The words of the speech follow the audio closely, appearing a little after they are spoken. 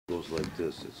goes like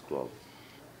this. It's called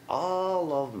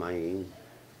All of Mine.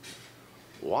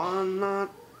 Why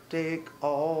not take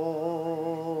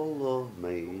all of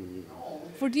me?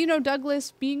 For Dino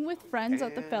Douglas, being with friends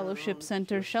at the Fellowship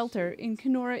Center shelter in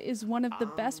Kenora is one of the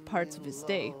best parts of his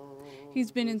day.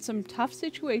 He's been in some tough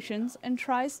situations and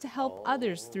tries to help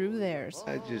others through theirs.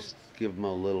 I just give him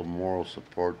a little moral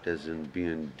support, as in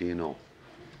being Dino.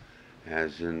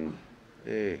 As in,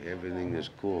 hey, everything is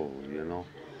cool, you know?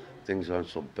 Things aren't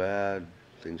so bad,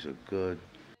 things are good.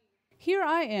 Here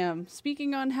I am,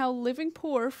 speaking on how living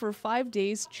poor for 5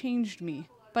 days changed me.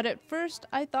 But at first,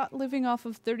 I thought living off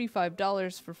of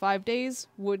 $35 for 5 days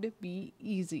would be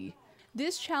easy.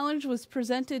 This challenge was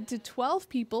presented to 12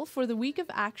 people for the Week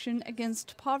of Action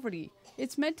Against Poverty.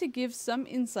 It's meant to give some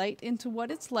insight into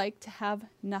what it's like to have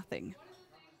nothing.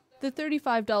 The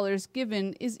 $35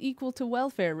 given is equal to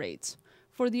welfare rates.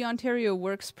 For the Ontario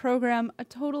Works program, a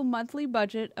total monthly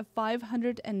budget of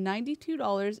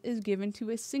 $592 is given to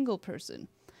a single person.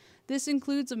 This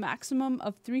includes a maximum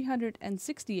of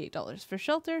 $368 for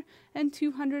shelter and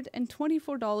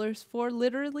 $224 for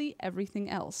literally everything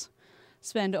else.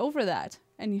 Spend over that,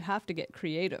 and you have to get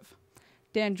creative.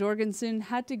 Dan Jorgensen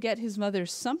had to get his mother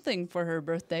something for her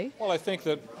birthday. Well, I think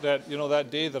that you know, that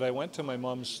day that I went to my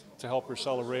mom's to help her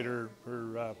celebrate her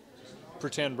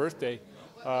pretend birthday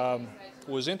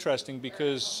was interesting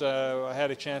because I had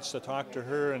a chance to talk to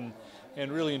her, and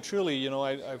really and truly, you know,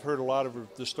 I've heard a lot of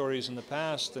the stories in the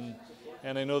past, and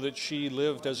I know that she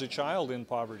lived as a child in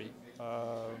poverty.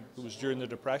 It was during the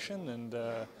Depression, and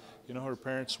you know, her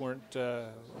parents weren't,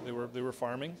 they were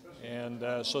farming, and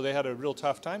so they had a real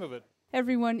tough time of it.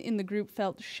 Everyone in the group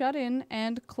felt shut in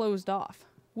and closed off.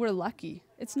 We're lucky.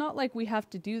 It's not like we have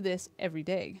to do this every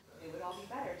day.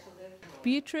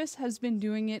 Beatrice has been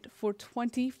doing it for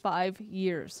 25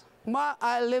 years.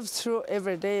 I live through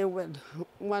every day when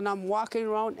I'm walking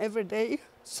around every day.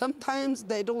 Sometimes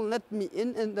they don't let me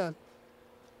in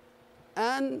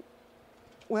and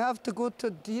we have to go to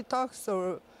detox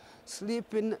or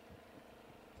sleep in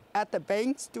at the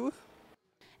banks too.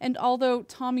 And although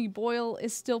Tommy Boyle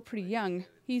is still pretty young,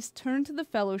 he's turned to the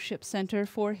Fellowship Center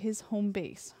for his home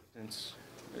base. It's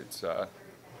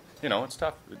you know, it's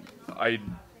tough. I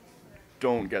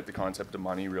don't get the concept of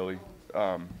money really,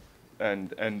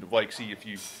 and like, see, if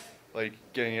you like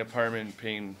getting an apartment,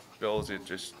 paying bills, it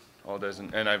just all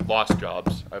doesn't. And I've lost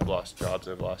jobs. I've lost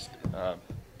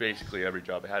basically every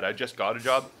job I had. I just got a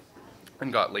job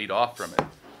and got laid off from it.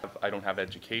 I don't have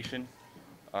education.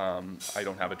 I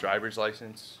don't have a driver's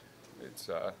license. It's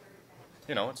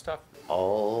you know, it's tough.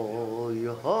 All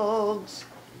your hugs.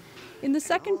 In the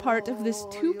second part of this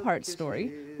two-part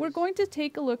story, we're going to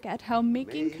take a look at how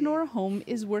Making Kenora Home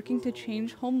is working to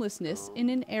change homelessness in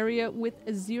an area with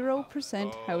a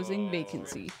 0% housing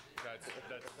vacancy.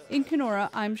 In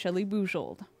Kenora, I'm Shelley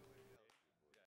Bujold.